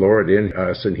it's the Lord in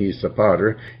us, and he's the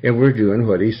potter, and we're doing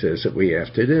what he says that we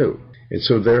have to do. And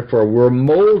so therefore we're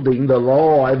molding the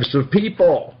lives of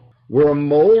people. We're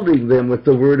molding them with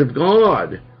the Word of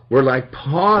God. We're like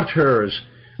potters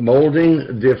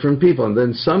molding different people. And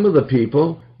then some of the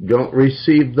people don't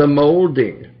receive the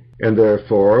molding, and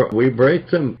therefore we break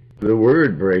them. The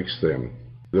Word breaks them.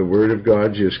 The Word of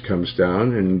God just comes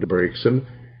down and breaks them,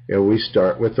 and we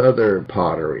start with other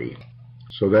pottery.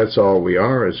 So that's all we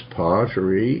are, is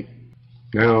pottery.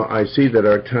 Now, I see that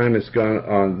our time has gone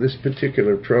on this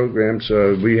particular program,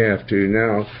 so we have to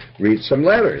now read some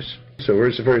letters. So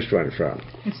where's the first one from?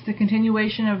 It's the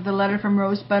continuation of the letter from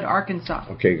Rosebud, Arkansas.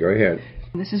 Okay, go ahead.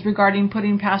 This is regarding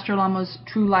putting Pastor Alamo's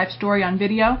true life story on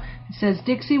video. It says,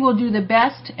 Dixie will do the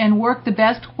best and work the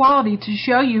best quality to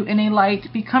show you in a light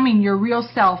becoming your real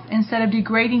self instead of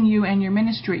degrading you and your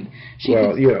ministry. We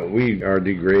are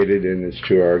degraded, and it's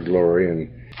to our glory,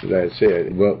 and that's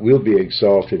it. Well, we'll be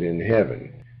exalted in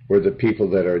heaven, where the people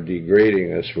that are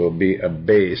degrading us will be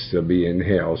abased. They'll be in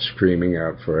hell screaming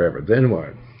out forever. Then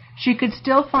what? She could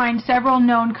still find several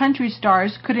known country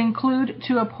stars, could include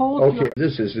to uphold... Okay,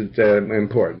 this isn't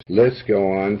important. Let's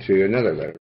go on to another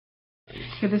letter.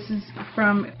 Okay, this is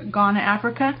from Ghana,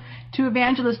 Africa. To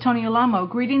Evangelist Tony Alamo,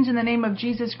 greetings in the name of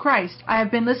Jesus Christ. I have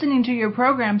been listening to your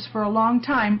programs for a long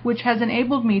time, which has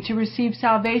enabled me to receive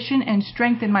salvation and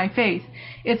strengthen my faith.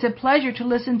 It's a pleasure to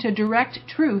listen to direct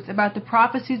truth about the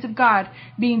prophecies of God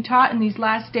being taught in these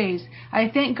last days. I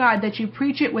thank God that you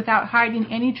preach it without hiding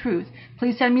any truth.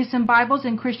 Please send me some Bibles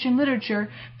and Christian literature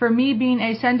for me being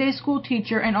a Sunday school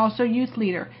teacher and also youth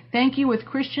leader. Thank you with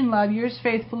Christian love. Yours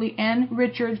faithfully, N.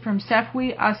 Richard from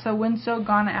Sefwi, Asawinso,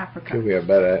 Ghana, Africa. Okay, we have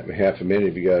about half a minute.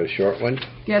 Have you got a short one?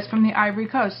 Yes, from the Ivory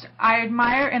Coast. I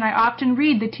admire and I often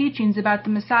read the teachings about the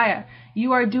Messiah.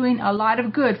 You are doing a lot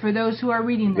of good for those who are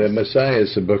reading this. The Messiah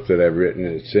is a book that I've written.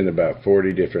 It's in about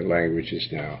 40 different languages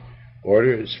now.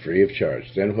 Order is free of charge.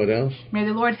 Then what else? May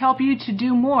the Lord help you to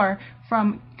do more.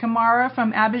 From Kamara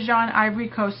from Abidjan, Ivory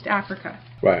Coast, Africa.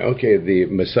 Right, okay, the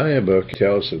Messiah book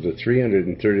tells of the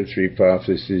 333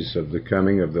 prophecies of the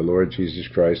coming of the Lord Jesus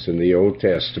Christ in the Old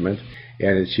Testament,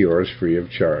 and it's yours free of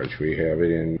charge. We have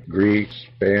it in Greek,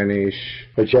 Spanish,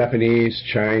 Japanese,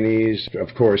 Chinese,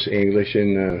 of course English,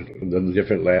 and the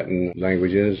different Latin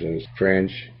languages, and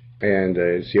French. And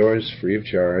it's yours free of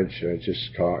charge.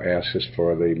 Just ask us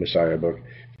for the Messiah book.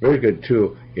 Very good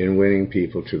tool in winning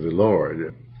people to the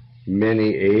Lord.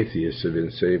 Many atheists have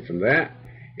been saved from that,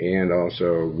 and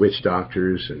also witch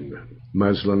doctors and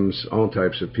Muslims, all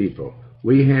types of people.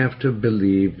 We have to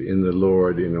believe in the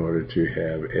Lord in order to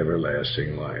have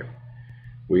everlasting life.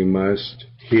 We must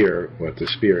hear what the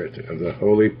Spirit of the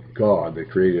Holy God that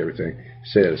created everything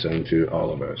says unto all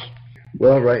of us.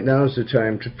 Well, right now is the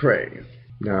time to pray.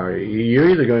 Now, you're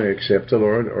either going to accept the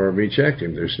Lord or reject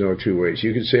Him. There's no two ways.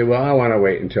 You can say, well, I want to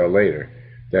wait until later.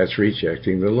 That's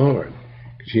rejecting the Lord.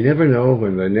 Because you never know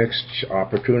when the next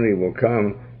opportunity will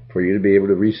come for you to be able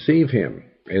to receive Him.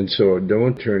 And so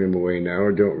don't turn Him away now,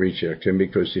 or don't reject Him,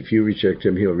 because if you reject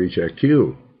Him, He'll reject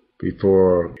you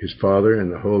before His Father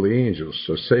and the holy angels.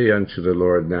 So say unto the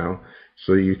Lord now,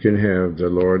 so you can have the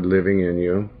Lord living in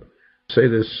you. Say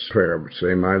this prayer.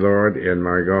 Say, my Lord and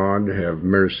my God, have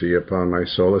mercy upon my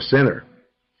soul, a sinner.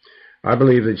 I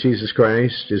believe that Jesus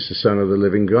Christ is the Son of the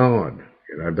living God,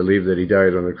 and I believe that He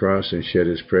died on the cross and shed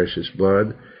His precious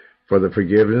blood for the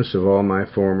forgiveness of all my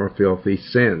former filthy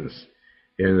sins.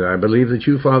 And I believe that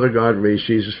you, Father God, raised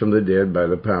Jesus from the dead by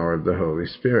the power of the Holy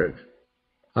Spirit.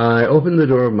 I open the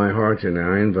door of my heart, and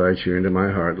I invite you into my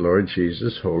heart, Lord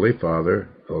Jesus, Holy Father,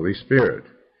 Holy Spirit.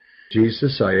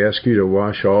 Jesus, I ask you to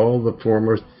wash all the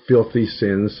former filthy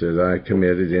sins that I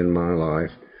committed in my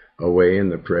life away in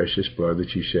the precious blood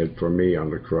that you shed for me on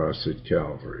the cross at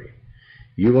Calvary.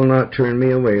 You will not turn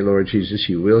me away, Lord Jesus.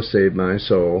 You will save my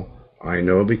soul. I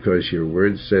know, because your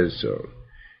word says so.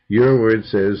 Your word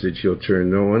says that you'll turn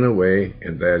no one away,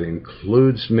 and that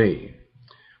includes me.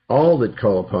 All that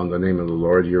call upon the name of the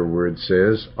Lord, your word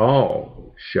says,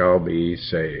 all shall be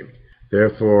saved.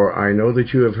 Therefore, I know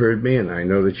that you have heard me, and I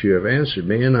know that you have answered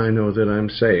me, and I know that I'm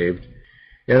saved.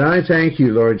 And I thank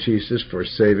you, Lord Jesus, for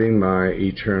saving my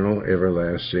eternal,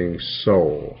 everlasting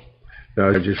soul.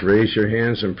 Now, just raise your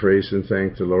hands and praise and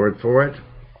thank the Lord for it.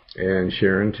 And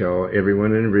Sharon, tell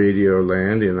everyone in Radio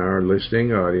Land, in our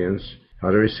listening audience,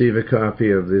 how to receive a copy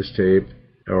of this tape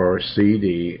or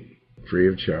CD free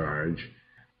of charge.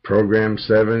 Program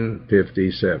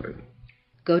 757.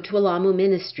 Go to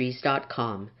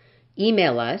alamoministries.com.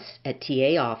 Email us at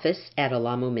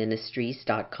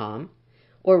taoffice@alamoministries.com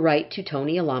or write to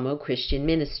Tony Alamo Christian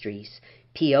Ministries,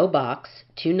 P.O. Box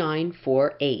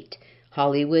 2948,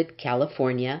 Hollywood,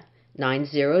 California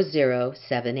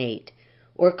 90078,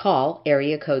 or call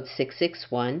area code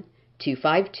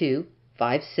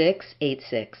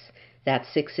 661-252-5686. That's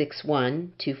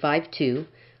 661-252-5686.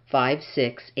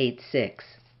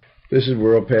 This is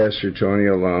World Pastor Tony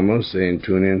Alamo saying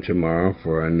tune in tomorrow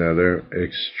for another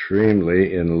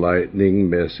extremely enlightening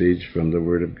message from the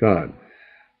Word of God.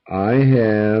 I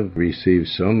have received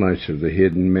so much of the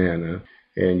hidden manna,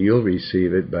 and you'll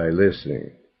receive it by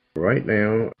listening. Right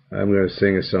now, I'm going to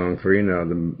sing a song for you. Now,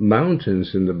 the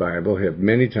mountains in the Bible have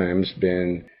many times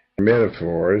been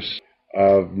metaphors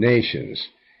of nations.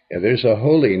 And there's a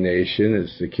holy nation.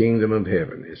 It's the kingdom of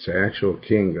heaven. It's the actual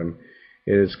kingdom.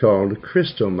 And it's called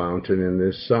Crystal Mountain in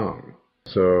this song.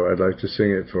 So I'd like to sing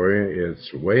it for you.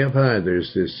 It's way up high.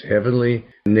 There's this heavenly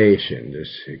nation, this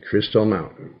Crystal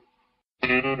Mountain.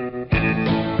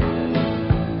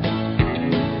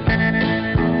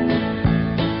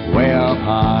 Way up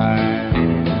high,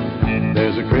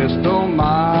 there's a crystal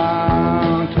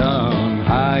mountain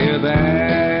higher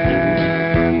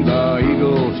than the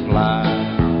eagles fly,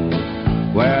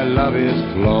 where love is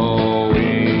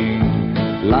flowing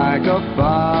like a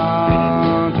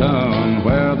fountain,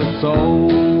 where the soul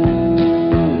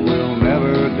will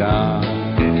never die,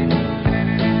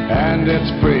 and it's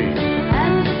free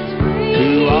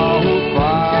to all who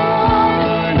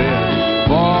find it,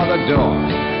 for the door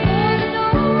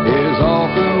is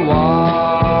open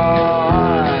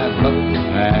wide, but the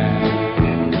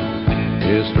path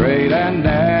is straight and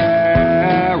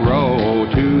narrow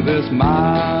to this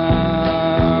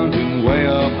mountain way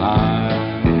up high.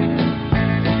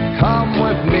 Come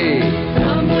with me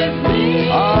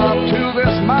up to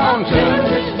this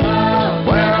mountain,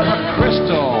 where the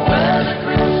crystal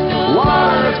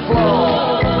waters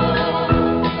flow,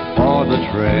 for the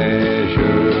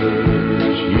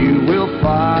treasures you will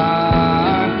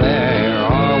find there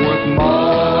are worth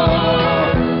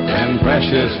more than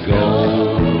precious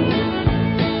gold.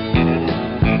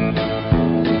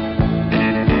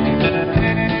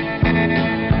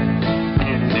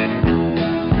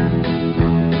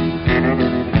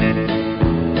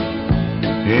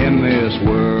 In this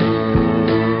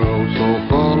world so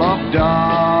full of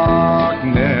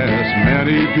darkness,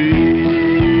 many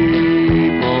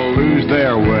people lose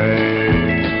their way,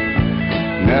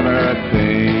 never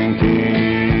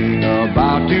thinking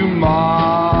about tomorrow.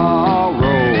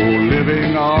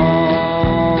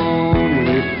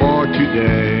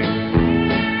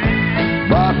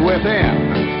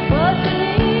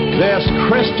 within this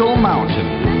crystal mountain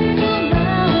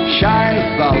shines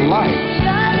the light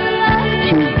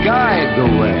to guide the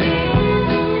way.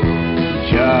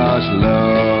 Just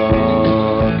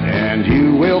look and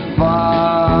you will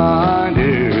find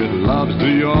it. Love's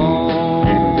the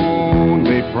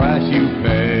only price you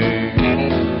pay.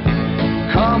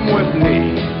 Come with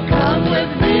me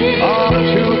up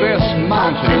to this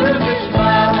mountain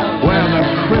where the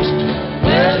crystal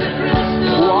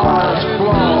waters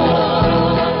flow.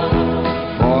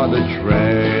 For the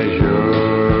treasures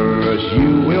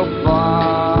you will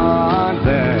find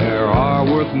there are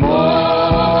worth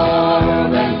more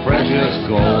than precious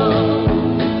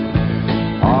gold,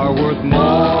 are worth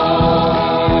more